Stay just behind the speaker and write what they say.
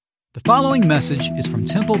The following message is from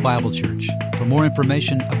Temple Bible Church. For more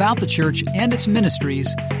information about the church and its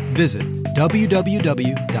ministries, visit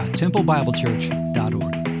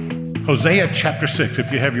www.templebiblechurch.org. Hosea chapter 6. If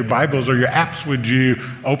you have your Bibles or your apps, would you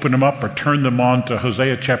open them up or turn them on to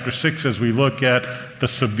Hosea chapter 6 as we look at the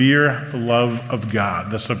severe love of God,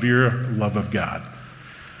 the severe love of God.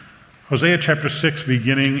 Hosea chapter 6,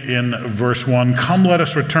 beginning in verse 1. Come, let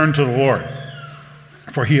us return to the Lord,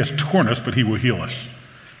 for he has torn us, but he will heal us.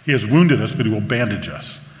 He has wounded us, but he will bandage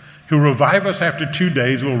us. He will revive us after 2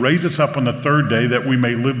 days. He will raise us up on the third day that we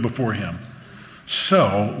may live before him.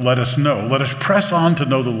 So let us know. Let us press on to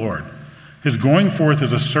know the Lord. His going forth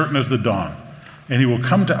is as certain as the dawn, and he will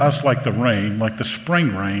come to us like the rain, like the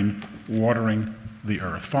spring rain, watering the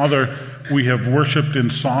earth. Father, we have worshiped in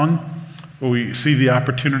song. We see the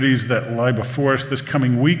opportunities that lie before us this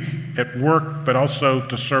coming week at work, but also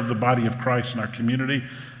to serve the body of Christ in our community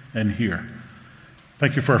and here.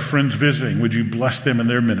 Thank you for our friends visiting. Would you bless them in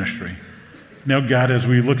their ministry? Now, God, as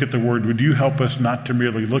we look at the word, would you help us not to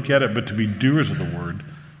merely look at it, but to be doers of the word?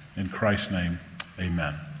 In Christ's name,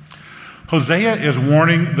 amen. Hosea is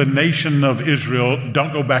warning the nation of Israel,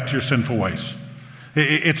 don't go back to your sinful ways.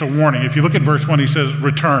 It's a warning. If you look at verse 1, he says,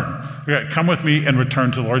 return. Come with me and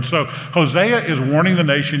return to the Lord. So Hosea is warning the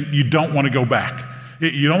nation, you don't want to go back.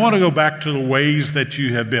 You don't want to go back to the ways that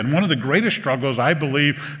you have been. One of the greatest struggles, I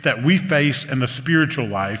believe, that we face in the spiritual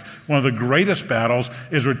life, one of the greatest battles,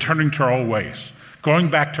 is returning to our old ways, going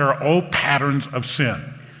back to our old patterns of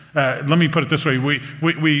sin. Let me put it this way.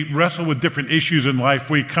 We wrestle with different issues in life.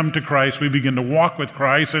 We come to Christ. We begin to walk with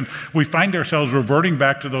Christ, and we find ourselves reverting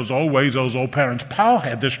back to those old ways, those old patterns. Paul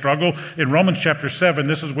had this struggle in Romans chapter 7.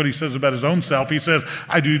 This is what he says about his own self. He says,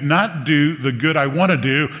 I do not do the good I want to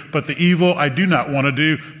do, but the evil I do not want to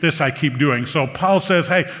do, this I keep doing. So Paul says,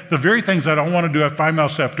 hey, the very things I don't want to do, I find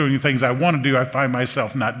myself doing. The things I want to do, I find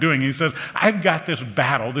myself not doing. He says, I've got this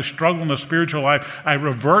battle, this struggle in the spiritual life. I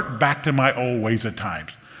revert back to my old ways at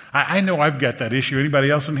times. I know I've got that issue.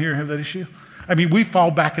 Anybody else in here have that issue? I mean, we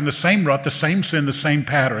fall back in the same rut, the same sin, the same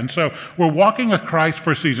pattern. So we're walking with Christ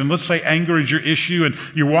for a season. Let's say anger is your issue, and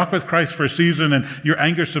you walk with Christ for a season, and your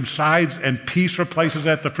anger subsides, and peace replaces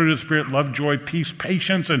that, the fruit of the Spirit, love, joy, peace,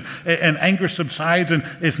 patience, and anger subsides, and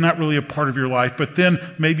it's not really a part of your life. But then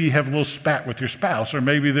maybe you have a little spat with your spouse, or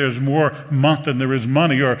maybe there's more month than there is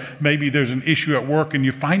money, or maybe there's an issue at work, and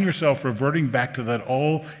you find yourself reverting back to that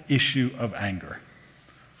old issue of anger.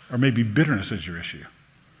 Or maybe bitterness is your issue.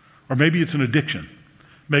 Or maybe it's an addiction.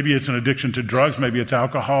 Maybe it's an addiction to drugs. Maybe it's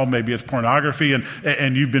alcohol. Maybe it's pornography.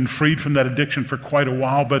 And you've been freed from that addiction for quite a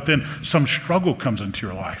while, but then some struggle comes into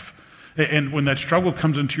your life. And when that struggle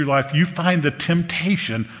comes into your life, you find the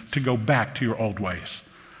temptation to go back to your old ways.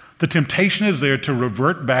 The temptation is there to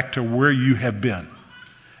revert back to where you have been.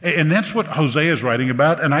 And that's what Hosea is writing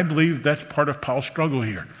about, and I believe that's part of Paul's struggle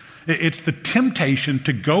here. It's the temptation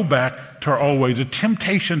to go back to our old ways, a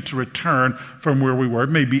temptation to return from where we were.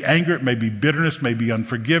 It may be anger, it may be bitterness, it may be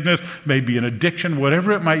unforgiveness, may be an addiction,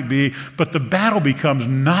 whatever it might be, but the battle becomes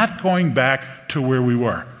not going back to where we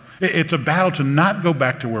were. It's a battle to not go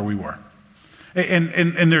back to where we were.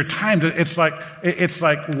 And there are times it's like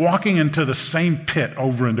walking into the same pit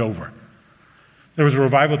over and over. There was a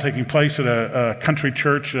revival taking place at a country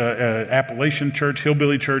church, Appalachian church,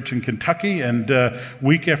 hillbilly church in Kentucky, and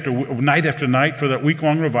night after night for that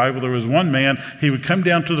week-long revival, there was one man. He would come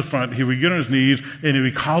down to the front, he would get on his knees, and he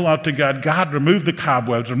would call out to God, God, remove the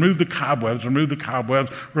cobwebs, remove the cobwebs, remove the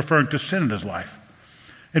cobwebs, referring to sin in his life.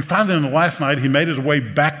 And finally, on the last night, he made his way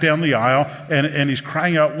back down the aisle, and he's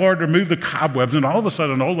crying out, Lord, remove the cobwebs. And all of a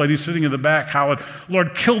sudden, an old lady sitting in the back hollered,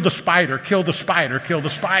 Lord, kill the spider, kill the spider, kill the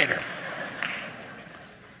spider.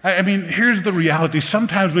 I mean, here's the reality.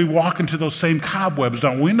 Sometimes we walk into those same cobwebs,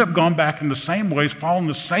 don't we? We end up going back in the same ways, following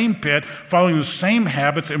the same pit, following the same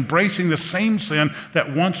habits, embracing the same sin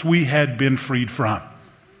that once we had been freed from.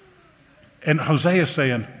 And Hosea is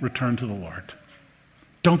saying, return to the Lord.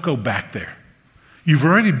 Don't go back there. You've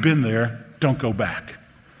already been there. Don't go back.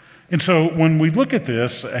 And so when we look at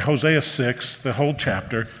this, Hosea 6, the whole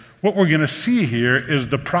chapter, what we're going to see here is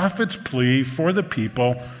the prophet's plea for the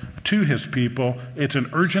people, to his people. It's an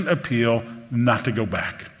urgent appeal not to go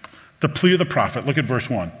back. The plea of the prophet, look at verse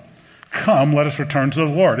 1. Come, let us return to the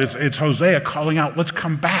Lord. It's Hosea calling out, let's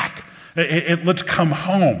come back. Let's come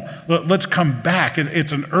home. Let's come back.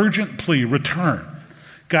 It's an urgent plea, return.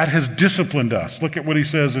 God has disciplined us. Look at what he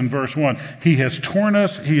says in verse 1. He has torn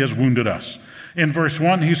us, he has wounded us. In verse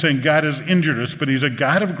 1, he's saying God has injured us, but he's a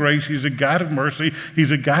God of grace, he's a God of mercy,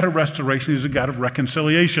 he's a God of restoration, he's a God of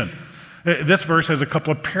reconciliation. This verse has a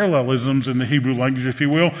couple of parallelisms in the Hebrew language, if you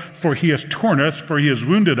will. For he has torn us, for he has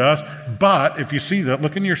wounded us, but, if you see that,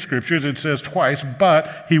 look in your scriptures, it says twice,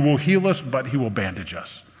 but he will heal us, but he will bandage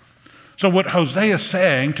us. So what Hosea is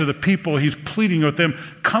saying to the people, he's pleading with them,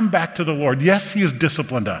 come back to the Lord. Yes, he has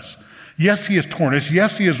disciplined us. Yes, he has torn us.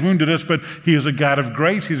 Yes, he has wounded us, but he is a God of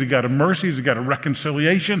grace. He's a God of mercy. He's a God of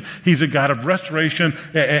reconciliation. He's a God of restoration.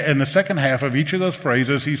 And the second half of each of those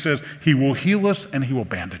phrases, he says, he will heal us and he will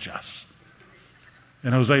bandage us.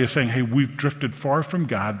 And Hosea is saying, hey, we've drifted far from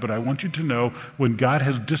God, but I want you to know when God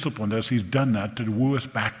has disciplined us, he's done that to woo us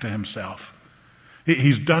back to himself.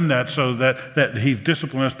 He's done that so that he's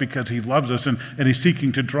disciplined us because he loves us and he's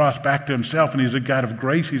seeking to draw us back to himself. And he's a God of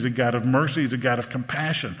grace. He's a God of mercy. He's a God of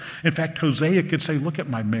compassion. In fact, Hosea could say, look at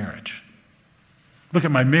my marriage. Look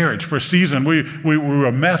at my marriage. For a season, we were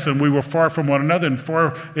a mess and we were far from one another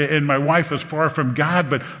and my wife was far from God.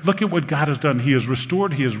 But look at what God has done. He has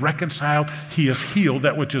restored. He has reconciled. He has healed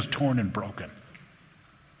that which is torn and broken.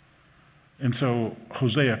 And so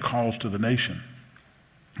Hosea calls to the nation.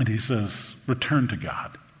 And he says, return to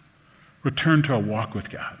God. Return to a walk with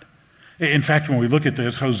God. In fact, when we look at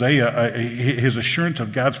this, Hosea, his assurance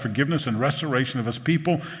of God's forgiveness and restoration of his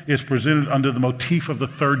people is presented under the motif of the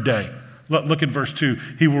third day. Look at verse 2.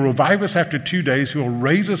 He will revive us after 2 days. He will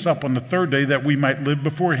raise us up on the third day that we might live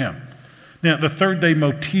before him. Now, the third day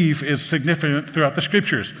motif is significant throughout the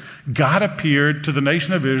scriptures. God appeared to the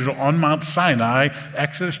nation of Israel on Mount Sinai,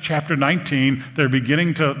 Exodus chapter 19.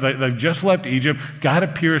 They've just left Egypt. God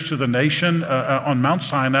appears to the nation on Mount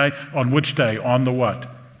Sinai on which day? On the what?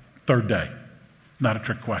 Third day. Not a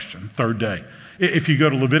trick question. Third day. If you go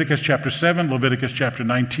to Leviticus chapter 7, Leviticus chapter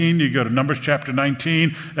 19, you go to Numbers chapter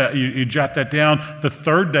 19, you jot that down. The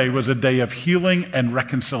third day was a day of healing and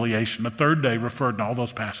reconciliation. The third day referred in all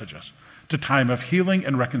those passages to time of healing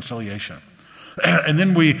and reconciliation. And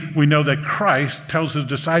then we know that Christ tells his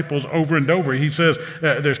disciples over and over, he says,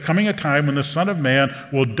 there's coming a time when the Son of Man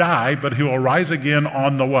will die, but he will rise again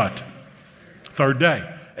on the what? Third day.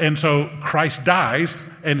 And so Christ dies,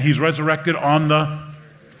 and he's resurrected on the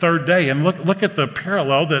third day. And look at the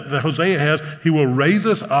parallel that Hosea has. He will raise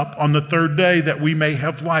us up on the third day that we may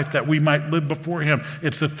have life, that we might live before him.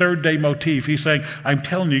 It's the third day motif. He's saying, I'm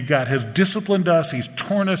telling you, God has disciplined us. He's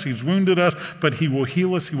torn us. He's wounded us, but he will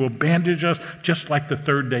heal us. He will bandage us, just like the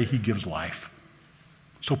third day he gives life.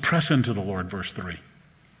 So press into the Lord, verse 3.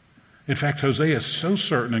 In fact, Hosea is so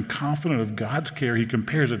certain and confident of God's care, he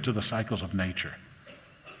compares it to the cycles of nature.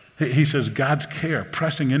 He says God's care,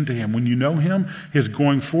 pressing into him. When you know him, his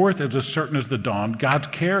going forth is as certain as the dawn. God's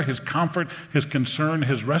care, his comfort, his concern,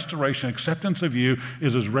 his restoration, acceptance of you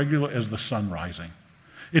is as regular as the sun rising.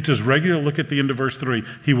 It's as regular. Look at the end of verse 3.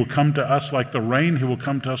 He will come to us like the rain. He will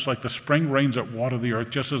come to us like the spring rains that water the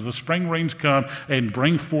earth. Just as the spring rains come and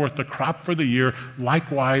bring forth the crop for the year,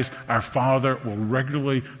 likewise our Father will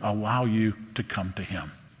regularly allow you to come to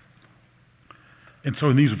him. And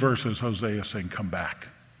so in these verses, Hosea is saying, come back.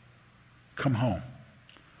 Come home.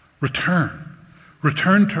 Return.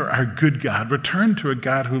 Return to our good God. Return to a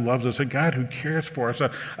God who loves us, a God who cares for us,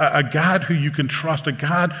 a God who you can trust, a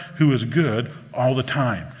God who is good all the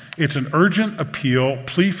time. It's an urgent appeal,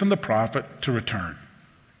 plea from the prophet to return.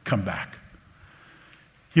 Come back.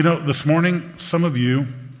 You know, this morning, some of you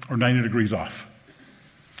are 90 degrees off.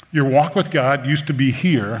 Your walk with God used to be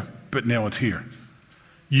here, but now it's here.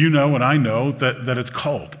 You know and I know that it's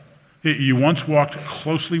cold. You once walked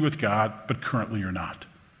closely with God, but currently you're not.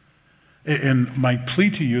 And my plea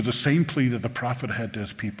to you is the same plea that the prophet had to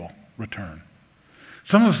his people. Return.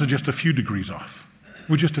 Some of us are just a few degrees off.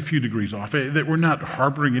 We're just a few degrees off. That we're not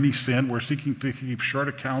harboring any sin. We're seeking to keep short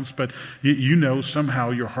accounts, but you know somehow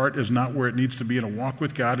your heart is not where it needs to be in a walk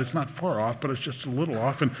with God. It's not far off, but it's just a little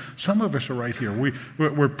off. And some of us are right here.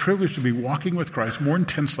 We're privileged to be walking with Christ more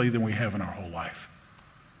intensely than we have in our whole life.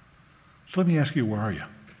 So let me ask you, where are you?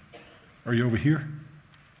 Are you over here?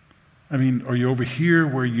 I mean, are you over here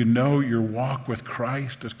where you know your walk with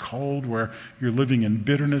Christ is cold, where you're living in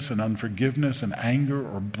bitterness and unforgiveness and anger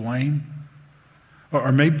or blame?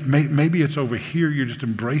 Or maybe it's over here you're just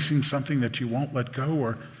embracing something that you won't let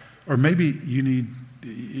go, or maybe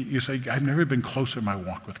you say, I've never been closer in my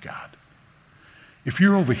walk with God. If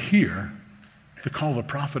you're over here, the call of the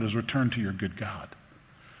prophet is return to your good God.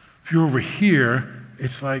 If you're over here,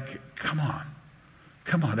 it's like, come on.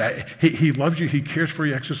 Come on, he loves you, he cares for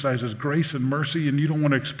you, exercises grace and mercy, and you don't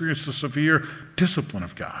want to experience the severe discipline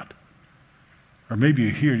of God. Or maybe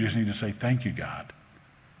you're here, you just need to say, thank you, God.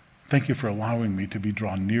 Thank you for allowing me to be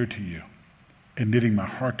drawn near to you and knitting my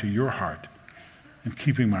heart to your heart and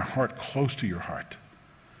keeping my heart close to your heart.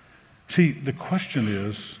 See, the question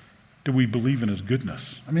is, Do we believe in his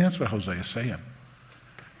goodness? I mean, that's what Hosea is saying.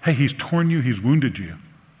 Hey, he's torn you, he's wounded you,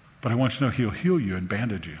 but I want you to know he'll heal you and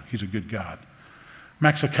bandage you. He's a good God.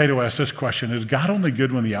 Max Lucado asked this question: is God only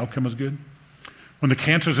good when the outcome is good? When the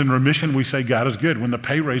cancer's in remission, we say God is good. When the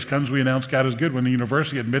pay raise comes, we announce God is good. When the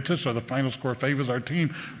university admits us or the final score favors our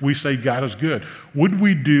team, we say God is good. Would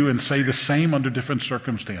we do and say the same under different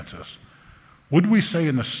circumstances? Would we say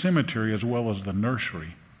in the cemetery as well as the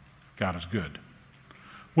nursery, God is good?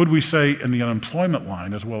 Would we say in the unemployment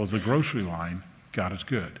line as well as the grocery line, God is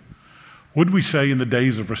good? Would we say in the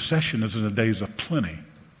days of recession as in the days of plenty,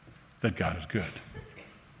 that God is good?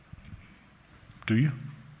 Do you?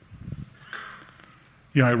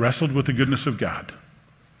 You know, I wrestled with the goodness of God.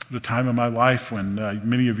 The time in my life when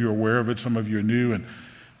many of you are aware of it, some of you are new, and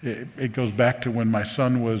it goes back to when my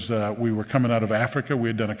son was, we were coming out of Africa. We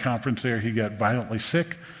had done a conference there. He got violently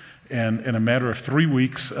sick, and in a matter of 3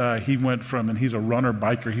 weeks, he went from, and he's a runner,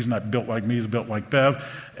 biker. He's not built like me. He's built like Bev,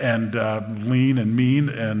 and lean and mean,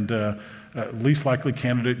 and least likely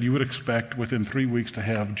candidate you would expect within 3 weeks to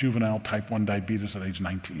have juvenile type 1 diabetes at age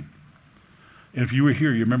 19. And if you were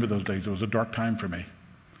here, you remember those days. It was a dark time for me.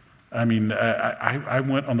 I mean, I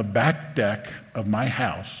went on the back deck of my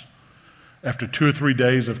house after 2 or 3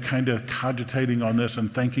 days of kind of cogitating on this and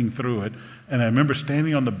thinking through it. And I remember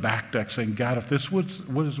standing on the back deck saying, God, if this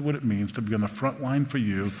is what it means to be on the front line for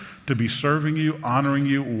you, to be serving you, honoring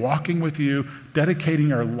you, walking with you,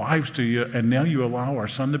 dedicating our lives to you, and now you allow our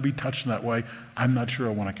son to be touched in that way, I'm not sure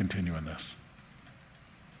I want to continue in this.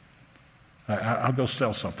 I'll go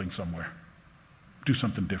sell something somewhere, do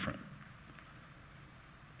something different.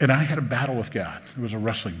 And I had a battle with God. It was a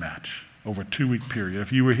wrestling match over a 2-week period.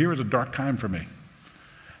 If you were here, it was a dark time for me.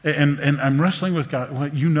 And I'm wrestling with God. Well,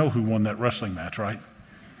 you know who won that wrestling match, right?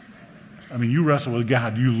 I mean, you wrestle with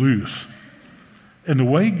God, you lose. And the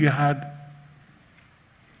way God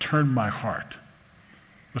turned my heart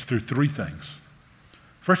was through 3 things.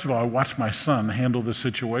 First of all, I watched my son handle this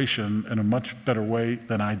situation in a much better way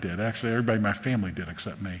than I did. Actually, everybody in my family did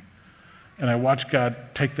except me. And I watched God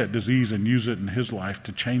take that disease and use it in his life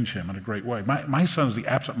to change him in a great way. My son's the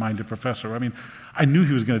absent-minded professor. I mean, I knew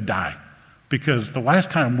he was going to die because the last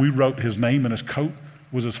time we wrote his name in his coat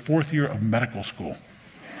was his 4th year of medical school.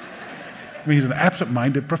 I mean, he's an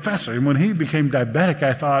absent-minded professor. And when he became diabetic,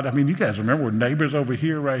 I thought, I mean, you guys remember we're neighbors over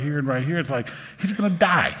here, right here, and right here. It's like, he's going to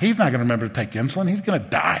die. He's not going to remember to take insulin. He's going to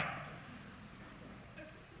die.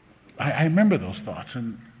 I remember those thoughts.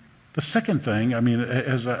 And the second thing, I mean,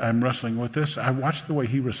 as I'm wrestling with this, I watched the way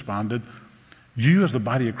he responded. You, as the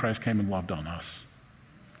body of Christ, came and loved on us.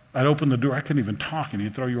 I'd open the door. I couldn't even talk, and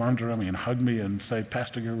you'd throw your arms around me and hug me and say,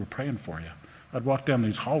 Pastor Gary, we're praying for you. I'd walk down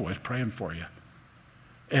these hallways praying for you.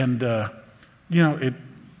 And, you know,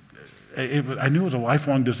 I knew it was a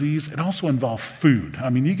lifelong disease. It also involved food. I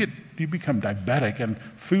mean, you become diabetic, and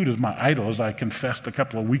food is my idol, as I confessed a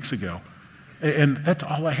couple of weeks ago. And that's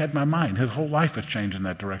all I had in my mind. His whole life has changed in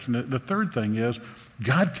that direction. The third thing is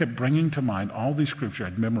God kept bringing to mind all these scriptures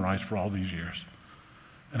I'd memorized for all these years.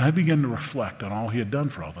 And I began to reflect on all he had done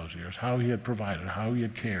for all those years, how he had provided, how he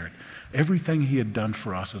had cared, everything he had done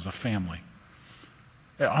for us as a family,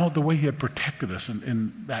 all the way he had protected us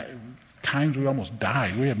in times we almost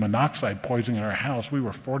died. We had monoxide poisoning in our house. We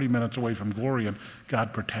were 40 minutes away from glory, and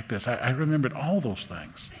God protected us. I remembered all those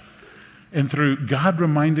things. And through God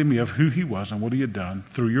reminding me of who he was and what he had done,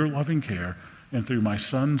 through your loving care, and through my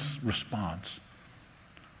son's response,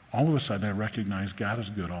 all of a sudden I recognized God is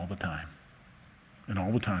good all the time. And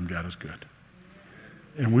all the time God is good.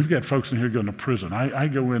 And we've got folks in here going to prison. I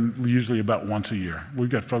go in usually about once a year. We've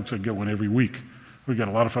got folks that go in every week. We've got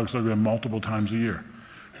a lot of folks that go in multiple times a year.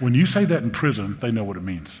 When you say that in prison, they know what it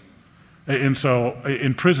means. And so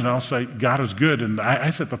in prison, I'll say, God is good. And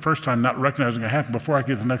I said the first time, not recognizing it happened, before I get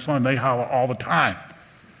to the next line, they holler all the time.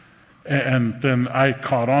 And then I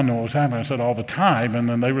caught on to what was happening. I said all the time, and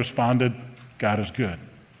then they responded, God is good.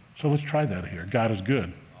 So let's try that here. God is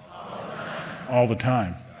good. All the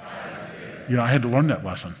time. You know, I had to learn that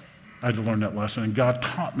lesson. And God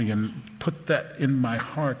taught me and put that in my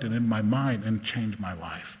heart and in my mind and changed my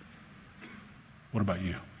life. What about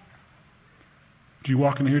you? Do you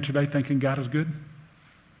walk in here today thinking God is good?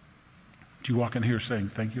 Do you walk in here saying,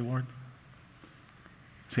 thank you, Lord?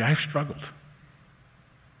 See, I've struggled.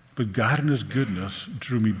 But God in his goodness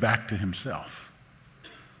drew me back to himself.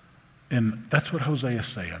 And that's what Hosea is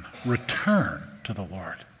saying. Return to the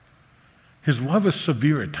Lord. His love is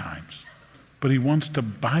severe at times, but he wants to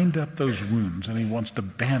bind up those wounds and he wants to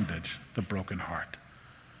bandage the broken heart.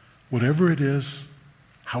 Whatever it is,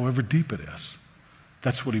 however deep it is,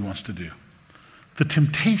 that's what he wants to do. The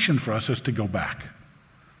temptation for us is to go back.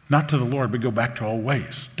 not to the Lord, but go back to old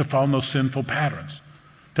ways, to follow those sinful patterns,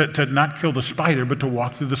 to not kill the spider, but to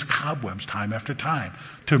walk through those cobwebs time after time,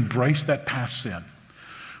 to embrace that past sin.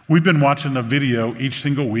 We've been watching a video each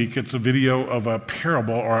single week. It's a video of a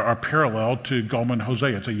parable or a parallel to Gomer and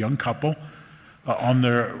Hosea. It's a young couple. On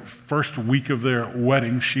their first week of their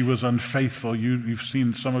wedding, she was unfaithful. You've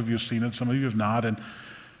seen, some of you have seen it, some of you have not.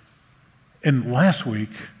 And last week,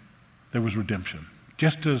 there was redemption.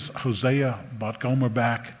 Just as Hosea bought Gomer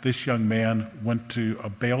back, this young man went to a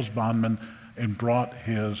Baal's bondman and brought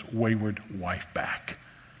his wayward wife back.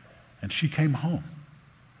 And she came home.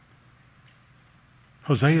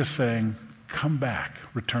 Hosea is saying, come back,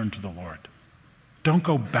 return to the Lord. Don't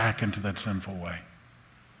go back into that sinful way.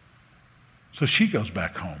 So she goes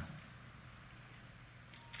back home.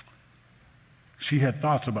 She had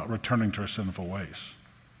thoughts about returning to her sinful ways.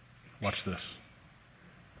 Watch this.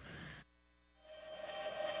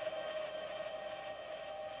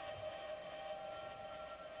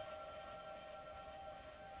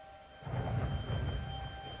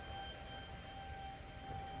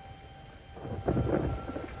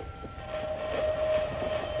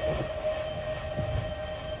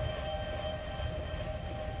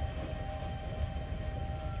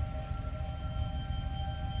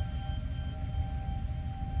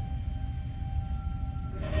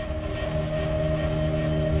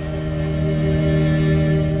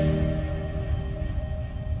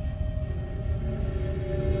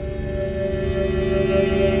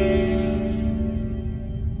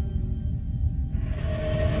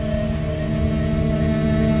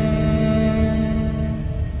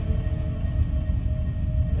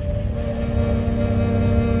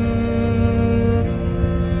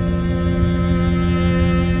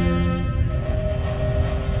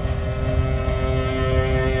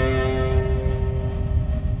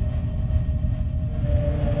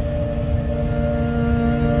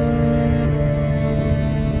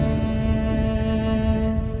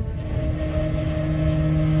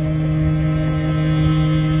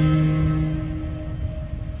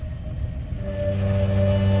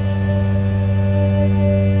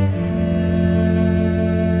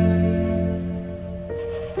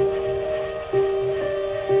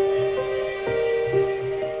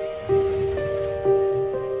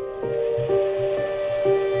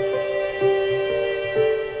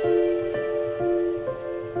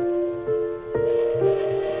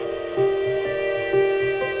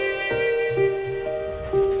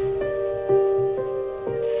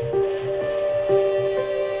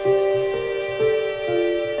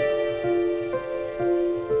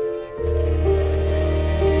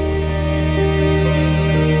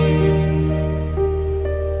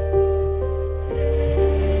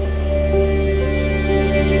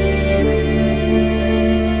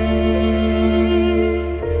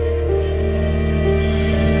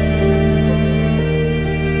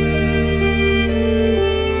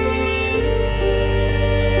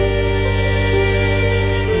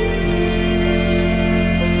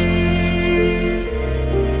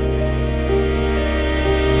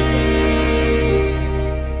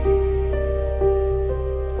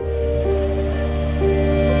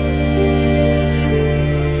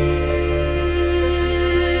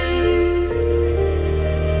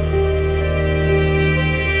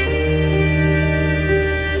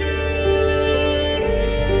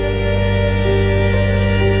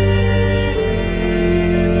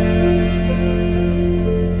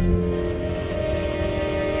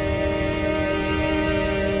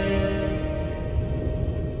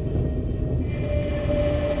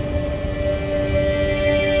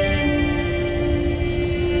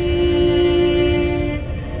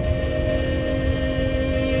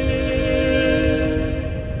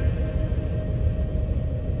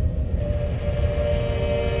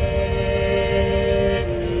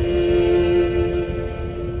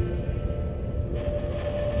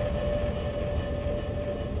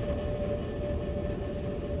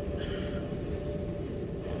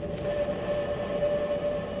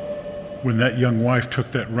 When that young wife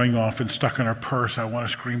took that ring off and stuck in her purse, I want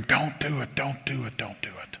to scream, don't do it, don't do it, don't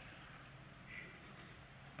do it.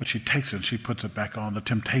 But she takes it and she puts it back on. The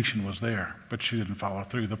temptation was there, but she didn't follow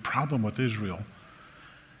through. The problem with Israel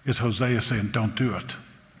is Hosea saying, don't do it,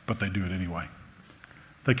 but they do it anyway.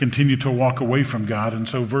 They continue to walk away from God, and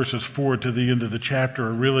so verses 4 to the end of the chapter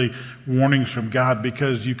are really warnings from God.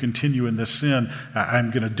 Because you continue in this sin,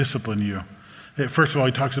 I'm going to discipline you. First of all,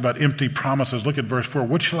 he talks about empty promises. Look at verse 4.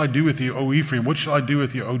 What shall I do with you, O Ephraim? What shall I do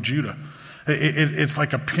with you, O Judah? It's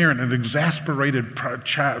like a parent, an exasperated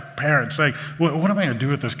parent saying, what am I going to do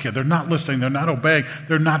with this kid? They're not listening. They're not obeying.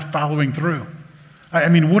 They're not following through. I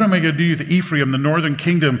mean, what am I going to do with Ephraim, the northern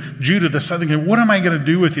kingdom, Judah, the southern kingdom? What am I going to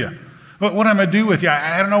do with you? What am I going to do with you?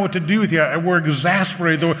 I don't know what to do with you. We're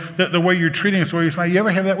exasperated the way you're treating us. The way you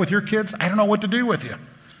ever have that with your kids? I don't know what to do with you.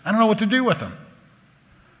 I don't know what to do with them.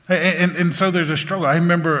 And so there's a struggle. I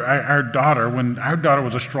remember our daughter, when our daughter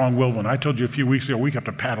was a strong-willed one. I told you a few weeks ago, we got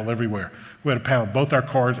to paddle everywhere. We had to paddle both our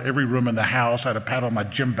cars, every room in the house. I had to paddle in my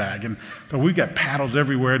gym bag. And so we got paddles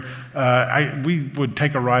everywhere. We would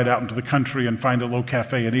take a ride out into the country and find a little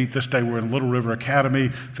cafe and eat. This day we're in Little River Academy,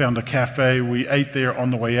 found a cafe. We ate there on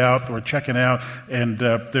the way out. We're checking out, and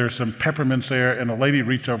there's some peppermints there. And a lady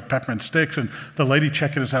reached over, peppermint sticks, and the lady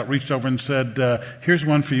checking us out reached over and said, here's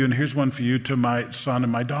one for you and here's one for you to my son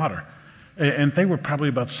and my daughter. And they were probably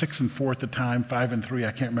about 6 and 4 at the time, 5 and 3,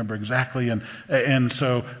 I can't remember exactly. And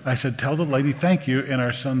so I said, tell the lady thank you. And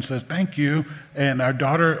our son says, thank you. And our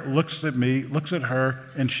daughter looks at me, looks at her,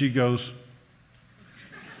 and she goes,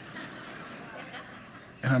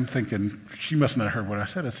 and I'm thinking, she must not have heard what I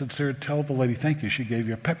said. I said, Sarah, tell the lady thank you. She gave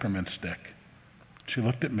you a peppermint stick. She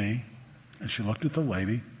looked at me, and she looked at the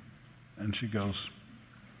lady, and she goes,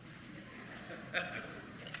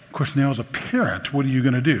 of course, now as a parent, what are you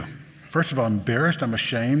going to do? First of all, I'm embarrassed, I'm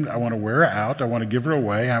ashamed, I want to wear her out, I want to give her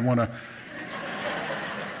away, I want to...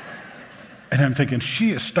 And I'm thinking,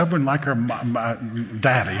 she is stubborn like her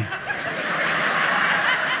daddy.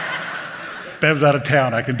 Bev's out of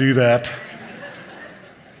town, I can do that.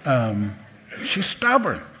 She's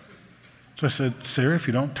stubborn. So I said, Sarah, if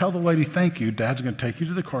you don't tell the lady thank you, Dad's going to take you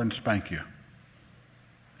to the car and spank you.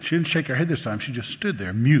 She didn't shake her head this time, she just stood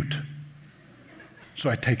there, mute. So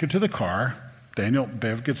I take her to the car.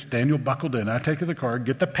 Bev gets Daniel buckled in. I take her to the car,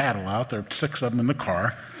 get the paddle out. There are 6 of them in the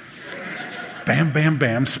car. Bam, bam,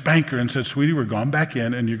 bam, spank her and said, sweetie, we're going back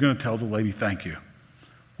in and you're going to tell the lady thank you.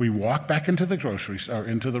 We walk back into the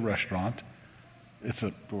into the restaurant.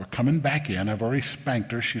 We're coming back in. I've already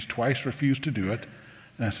spanked her. She's twice refused to do it.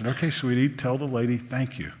 And I said, okay, sweetie, tell the lady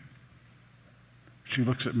thank you. She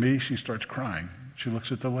looks at me. She starts crying. She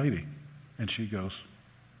looks at the lady and she goes,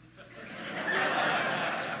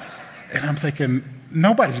 and I'm thinking,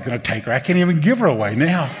 nobody's going to take her. I can't even give her away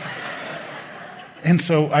now. And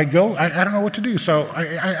so I go, I don't know what to do. So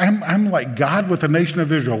I'm like God with the nation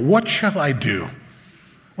of Israel. What shall I do?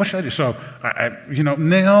 What should I do? So,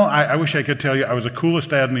 now I wish I could tell you I was the coolest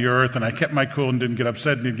dad on the earth and I kept my cool and didn't get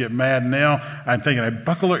upset and didn't get mad. Now I'm thinking I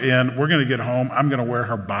buckle her in. We're going to get home. I'm going to wear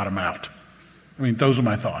her bottom out. I mean, those are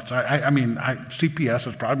my thoughts. CPS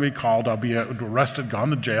is probably called. I'll be arrested, gone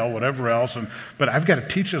to jail, whatever else. But I've got to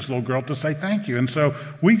teach this little girl to say thank you. And so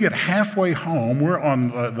we get halfway home. We're on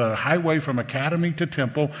the highway from Academy to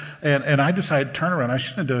Temple. And I decided to turn around. I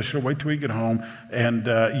shouldn't have done it. I should have waited till we get home. And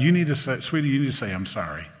you need to say, sweetie, you need to say, I'm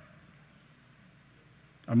sorry.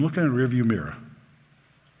 I'm looking in the rearview mirror.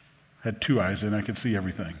 Had 2 eyes and I could see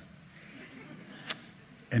everything.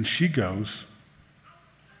 And she goes...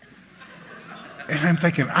 And I'm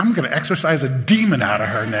thinking, I'm going to exorcise a demon out of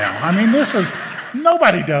her now. I mean,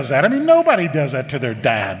 nobody does that. I mean, nobody does that to their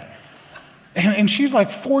dad. And she's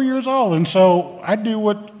like 4 years old. And so I do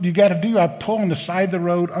what you got to do. I pull on the side of the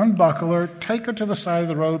road, unbuckle her, take her to the side of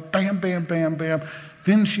the road, bam, bam, bam, bam.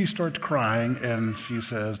 Then she starts crying and she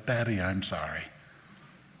says, Daddy, I'm sorry.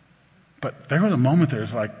 But there was a moment there,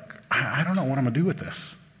 it's like, I don't know what I'm going to do with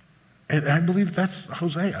this. And I believe that's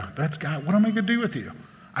Hosea. That's God. What am I going to do with you?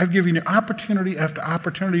 I've given you opportunity after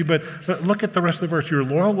opportunity, but look at the rest of the verse. Your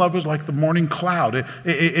loyal love is like the morning cloud.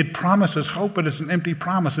 It promises hope, but it's an empty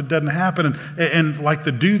promise. It doesn't happen. And like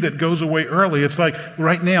the dew that goes away early, it's like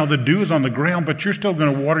right now the dew is on the ground, but you're still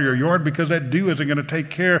going to water your yard because that dew isn't going to take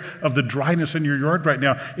care of the dryness in your yard right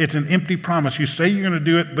now. It's an empty promise. You say you're going to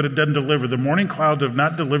do it, but it doesn't deliver. The morning clouds have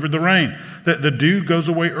not delivered the rain. The dew goes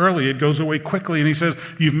away early. It goes away quickly. And he says,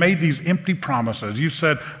 you've made these empty promises. You've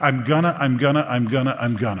said, I'm gonna.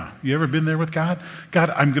 You ever been there with God?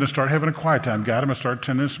 God, I'm going to start having a quiet time. God, I'm going to start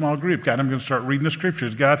attending a small group. God, I'm going to start reading the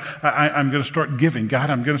scriptures. God, I'm going to start giving.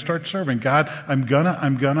 God, I'm going to start serving. God, I'm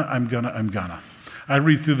gonna. I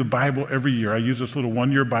read through the Bible every year. I use this little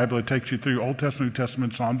one-year Bible that takes you through Old Testament, New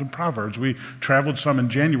Testament, Psalms, and Proverbs. We traveled some in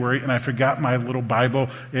January, and I forgot my little Bible.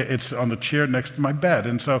 It's on the chair next to my bed,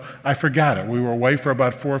 and so I forgot it. We were away for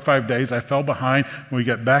about 4 or 5 days. I fell behind. When we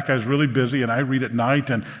got back, I was really busy, and I read at night,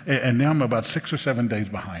 and now I'm about 6 or 7 days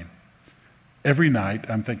behind. Every night,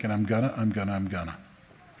 I'm thinking, I'm gonna.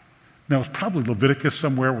 Now, it's probably Leviticus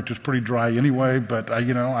somewhere, which is pretty dry anyway, but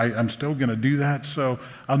I'm still going to do that. So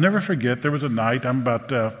I'll never forget, there was a night, I'm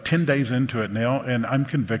about 10 days into it now, and I'm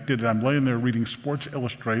convicted, and I'm laying there reading Sports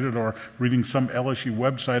Illustrated or reading some LSU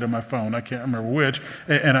website on my phone, I can't remember which,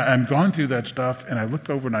 and I'm going through that stuff, and I look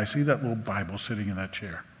over and I see that little Bible sitting in that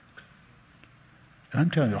chair. And I'm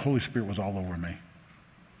telling you, the Holy Spirit was all over me.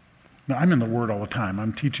 Now, I'm in the Word all the time.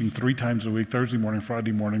 I'm teaching 3 times a week, Thursday morning,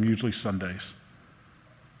 Friday morning, usually Sundays.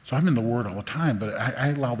 So I'm in the Word all the time, but I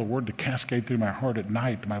allow the Word to cascade through my heart at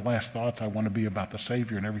night. My last thoughts, I want to be about the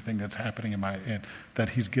Savior and everything that's happening and that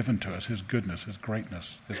He's given to us, His goodness, His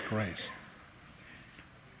greatness, His grace.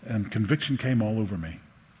 And conviction came all over me.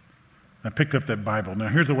 I picked up that Bible. Now,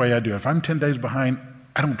 here's the way I do it. If I'm 10 days behind,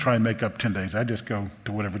 I don't try and make up 10 days. I just go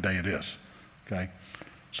to whatever day it is, okay?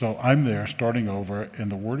 So I'm there starting over,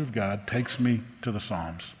 and the Word of God takes me to the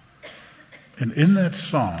Psalms. And in that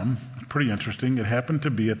psalm, pretty interesting, it happened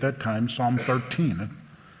to be at that time Psalm 13.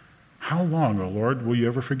 How long, O Lord, will you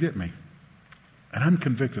ever forget me? And I'm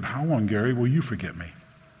convicted. How long, Gary, will you forget me?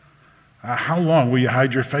 How long will you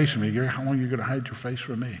hide your face from me, Gary? How long are you going to hide your face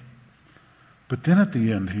from me? But then at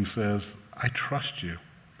the end, he says, I trust you.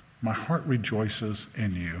 My heart rejoices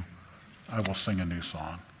in you. I will sing a new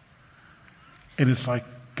song. And it's like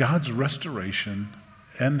God's restoration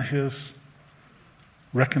and his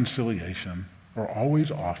reconciliation are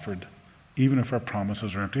always offered, even if our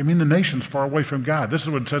promises are empty. I mean, the nation's far away from God. This is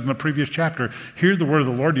what it says in the previous chapter. Hear the word of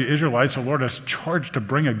the Lord, you Israelites. The Lord has charged to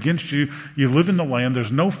bring against you. You live in the land.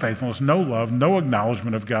 There's no faithfulness, no love, no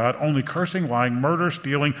acknowledgement of God, only cursing, lying, murder,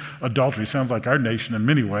 stealing, adultery. Sounds like our nation in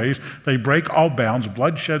many ways. They break all bounds.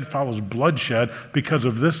 Bloodshed follows bloodshed. Because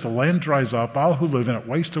of this, the land dries up. All who live in it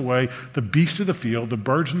waste away. The beasts of the field, the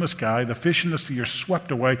birds in the sky, the fish in the sea are swept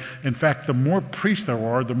away. In fact, the more priests there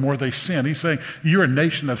are, the more they sin. He's saying, you're a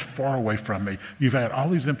nation that's far away from me. You've had all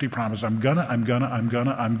these empty promises. I'm gonna,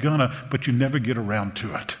 but you never get around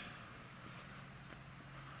to it.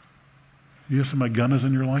 You have some gonnas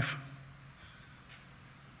in your life?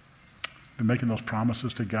 Been making those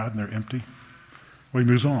promises to God and they're empty? Well, he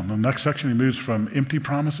moves on. The next section, he moves from empty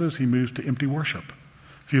promises, he moves to empty worship.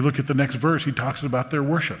 If you look at the next verse, he talks about their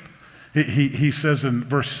worship. He says in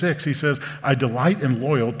verse 6, he says, I delight in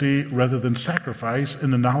loyalty rather than sacrifice,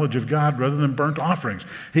 in the knowledge of God rather than burnt offerings.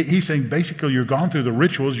 He's saying basically you're gone through the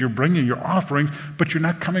rituals, you're bringing your offerings, but you're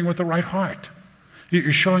not coming with the right heart.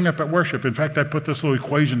 You're showing up at worship. In fact, I put this little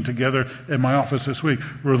equation together in my office this week.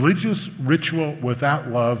 Religious ritual without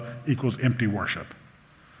love equals empty worship.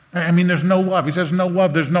 I mean, there's no love. He says no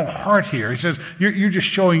love. There's no heart here. He says you're just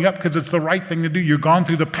showing up because it's the right thing to do. You've gone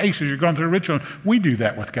through the paces. You've gone through the ritual. We do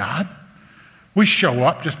that with God. We show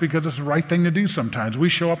up just because it's the right thing to do sometimes. We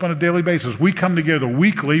show up on a daily basis. We come together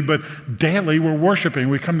weekly, but daily we're worshiping.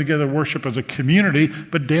 We come together to worship as a community,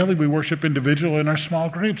 but daily we worship individually in our small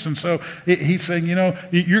groups. And so he's saying,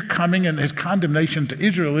 you're coming, and his condemnation to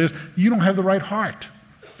Israel is you don't have the right heart.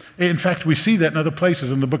 In fact, we see that in other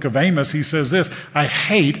places. In the book of Amos, he says this,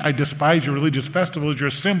 I despise your religious festivals, your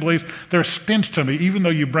assemblies. They're a stench to me. Even though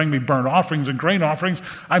you bring me burnt offerings and grain offerings,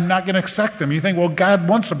 I'm not going to accept them. You think, well, God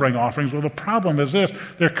wants to bring offerings. Well, the problem is this,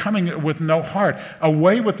 they're coming with no heart.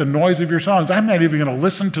 Away with the noise of your songs. I'm not even going to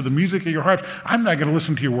listen to the music of your heart. I'm not going to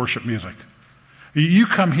listen to your worship music. You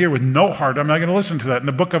come here with no heart, I'm not going to listen to that. In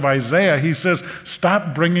the book of Isaiah, he says,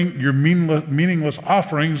 stop bringing your meaningless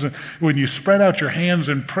offerings. When you spread out your hands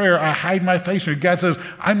in prayer, I hide my face. And God says,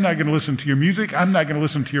 I'm not going to listen to your music. I'm not going to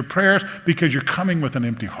listen to your prayers because you're coming with an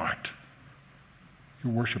empty heart.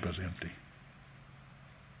 Your worship is empty.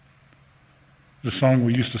 The song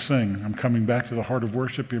we used to sing, I'm coming back to the heart of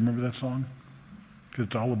worship. You remember that song? Because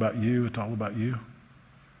it's all about you. It's all about you.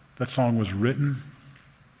 That song was written.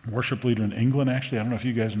 Worship leader in England, actually, I don't know if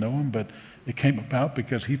you guys know him, but it came about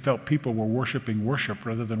because he felt people were worshiping worship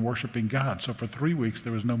rather than worshiping God. So for 3 weeks,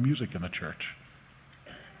 there was no music in the church.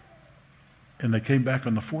 And they came back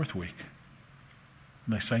on the 4th week,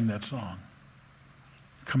 and they sang that song,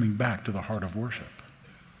 coming back to the heart of worship.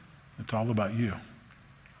 It's all about you.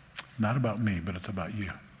 Not about me, but it's about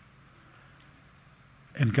you.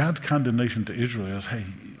 And God's condemnation to Israel is, hey,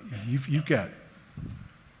 you've got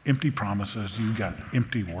empty promises, you've got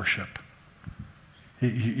empty worship.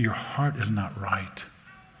 Your heart is not right.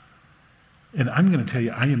 And I'm going to tell you,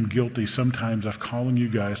 I am guilty sometimes of calling you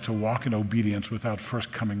guys to walk in obedience without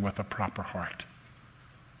first coming with a proper heart.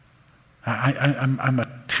 I'm a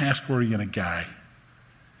task-oriented guy.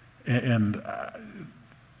 And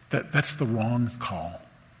that's the wrong call.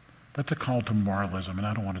 That's a call to moralism, and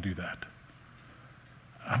I don't want to do that.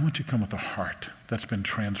 I want you to come with a heart that's been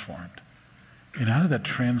transformed. And out of that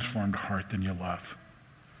transformed heart, then you love.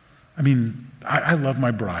 I mean, I love my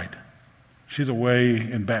bride. She's away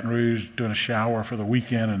in Baton Rouge doing a shower for the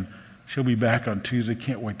weekend, and she'll be back on Tuesday.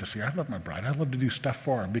 Can't wait to see her. I love my bride. I love to do stuff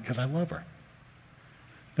for her because I love her.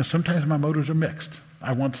 Now, sometimes my motives are mixed.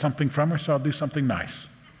 I want something from her, so I'll do something nice.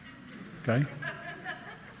 Okay?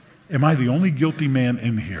 Am I the only guilty man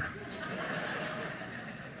in here?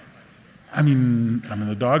 I mean, I'm in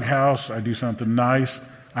the doghouse. I do something nice.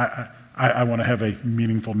 I want to have a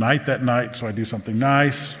meaningful night that night, so I do something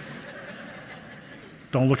nice.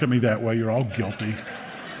 Don't look at me that way. You're all guilty.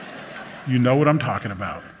 You know what I'm talking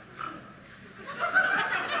about.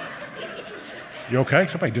 You okay?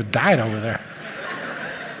 Somebody just died over there.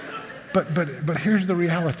 But here's the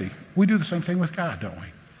reality. We do the same thing with God, don't we?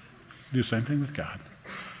 We do the same thing with God.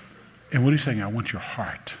 And what he's saying, I want your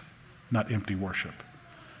heart, not empty worship.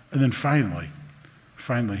 And then finally,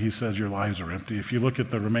 he says your lives are empty. If you look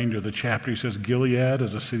at the remainder of the chapter, he says Gilead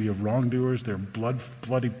is a city of wrongdoers. There are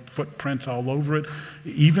bloody footprints all over it.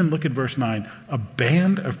 Even look at verse 9. A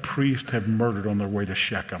band of priests have murdered on their way to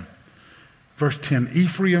Shechem. Verse 10,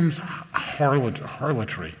 Ephraim's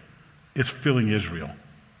harlotry is filling Israel,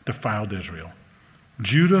 defiled Israel.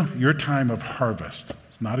 Judah, your time of harvest,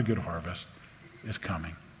 it's not a good harvest, is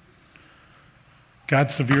coming.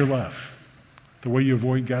 God's severe love. The way you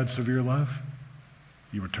avoid God's severe love,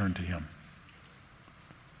 you return to him.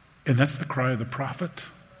 And that's the cry of the prophet,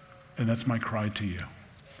 and that's my cry to you.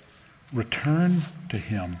 Return to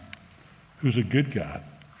him who's a good God,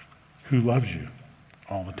 who loves you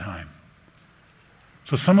all the time.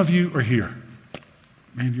 So some of you are here.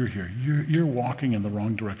 Man, you're here. You're walking in the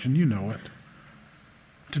wrong direction. You know it.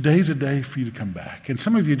 Today's a day for you to come back. And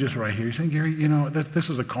some of you just right here, you're saying, Gary, you know, this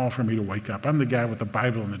is a call for me to wake up. I'm the guy with the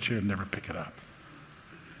Bible in the chair and never pick it up.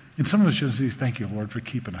 And some of us should say, thank you, Lord, for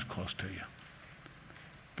keeping us close to you.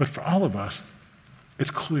 But for all of us,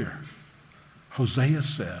 it's clear. Hosea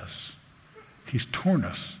says, he's torn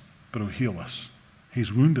us, but he'll heal us.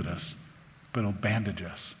 He's wounded us, but he'll bandage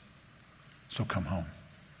us. So come home.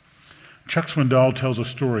 Chuck Swindoll tells a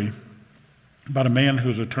story about a man who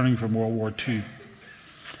was returning from World War II.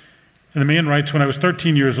 And the man writes, when I was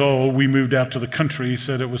 13 years old, we moved out to the country. He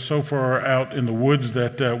said it was so far out in the woods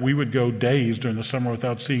that we would go days during the summer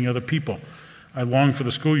without seeing other people. I longed for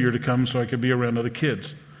the school year to come so I could be around other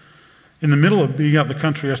kids. In the middle of being out in the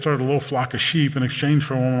country, I started a little flock of sheep in exchange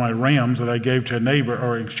for one of my rams that I gave to a neighbor,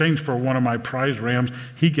 or in exchange for one of my prize rams,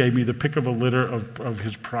 he gave me the pick of a litter of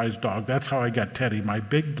his prize dog. That's how I got Teddy, my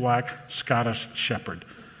big black Scottish shepherd.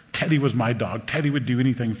 Teddy was my dog. Teddy would do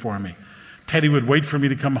anything for me. Teddy would wait for me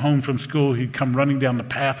to come home from school. He'd come running down the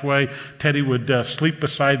pathway. Teddy would sleep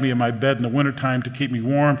beside me in my bed in the wintertime to keep me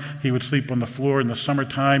warm. He would sleep on the floor in the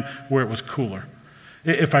summertime where it was cooler.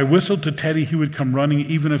 If I whistled to Teddy, he would come running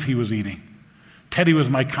even if he was eating. Teddy was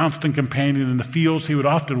my constant companion in the fields. He would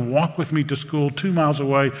often walk with me to school 2 miles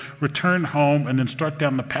away, return home, and then start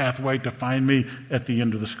down the pathway to find me at the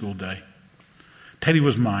end of the school day. Teddy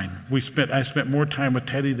was mine. I spent more time with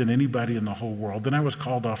Teddy than anybody in the whole world. Then I was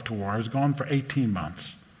called off to war. I was gone for 18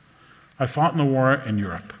 months. I fought in the war in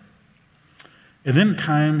Europe. And then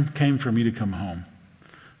time came for me to come home.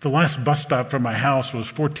 The last bus stop from my house was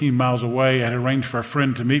 14 miles away. I had arranged for a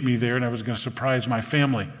friend to meet me there, and I was going to surprise my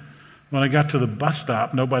family. When I got to the bus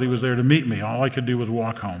stop, nobody was there to meet me. All I could do was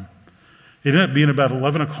walk home. It ended up being about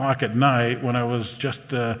 11 o'clock at night when I was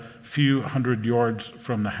just a few hundred yards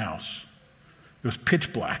from the house. It was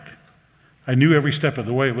pitch black. I knew every step of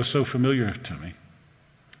the way. It was so familiar to me.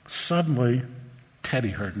 Suddenly, Teddy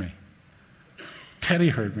heard me. Teddy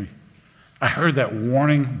heard me. I heard that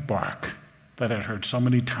warning bark that I'd heard so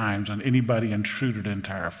many times when anybody intruded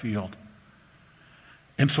into our field.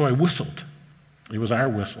 And so I whistled. It was our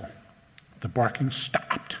whistle. The barking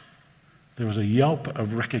stopped. There was a yelp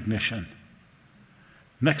of recognition.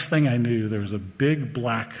 Next thing I knew, there was a big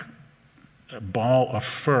black ball of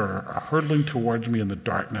fur hurtling towards me in the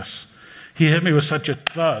darkness. He hit me with such a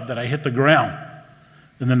thud that I hit the ground.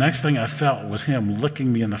 And the next thing I felt was him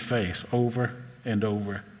licking me in the face over and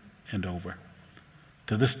over and over.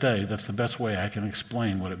 To this day, that's the best way I can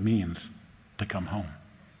explain what it means to come home.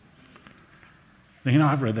 Now,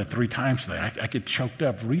 I've read that 3 times today. I get choked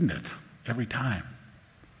up reading it every time.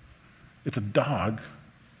 It's a dog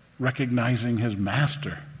recognizing his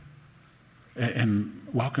master and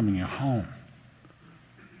welcoming you home.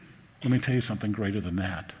 Let me tell you something greater than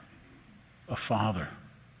that. A father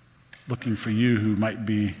looking for you who might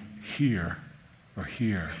be here or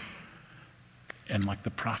here. And like the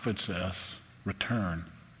prophet says, return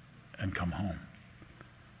and come home.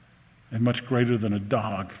 And much greater than a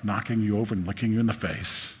dog knocking you over and licking you in the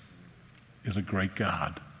face is a great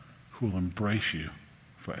God who will embrace you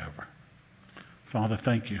forever. Father,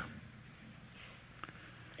 thank you.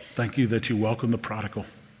 Thank you that you welcome the prodigal.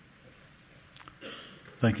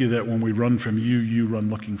 Thank you that when we run from you, you run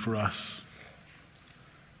looking for us.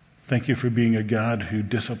 Thank you for being a God who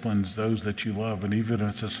disciplines those that you love, and even if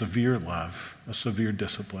it's a severe love, a severe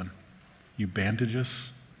discipline, you bandage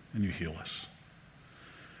us and you heal us.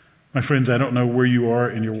 My friends, I don't know where you are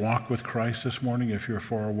in your walk with Christ this morning. If you're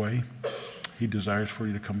far away, he desires for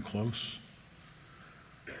you to come close.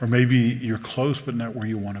 Or maybe you're close but not where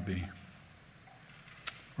you want to be.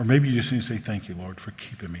 Or maybe you just need to say, thank you, Lord, for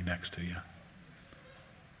keeping me next to you.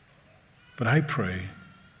 But I pray,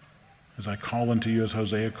 as I call unto you, as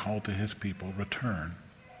Hosea called to his people, return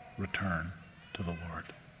to the Lord.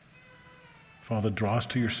 Father, draw us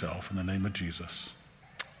to yourself in the name of Jesus.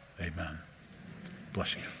 Amen.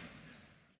 Bless you.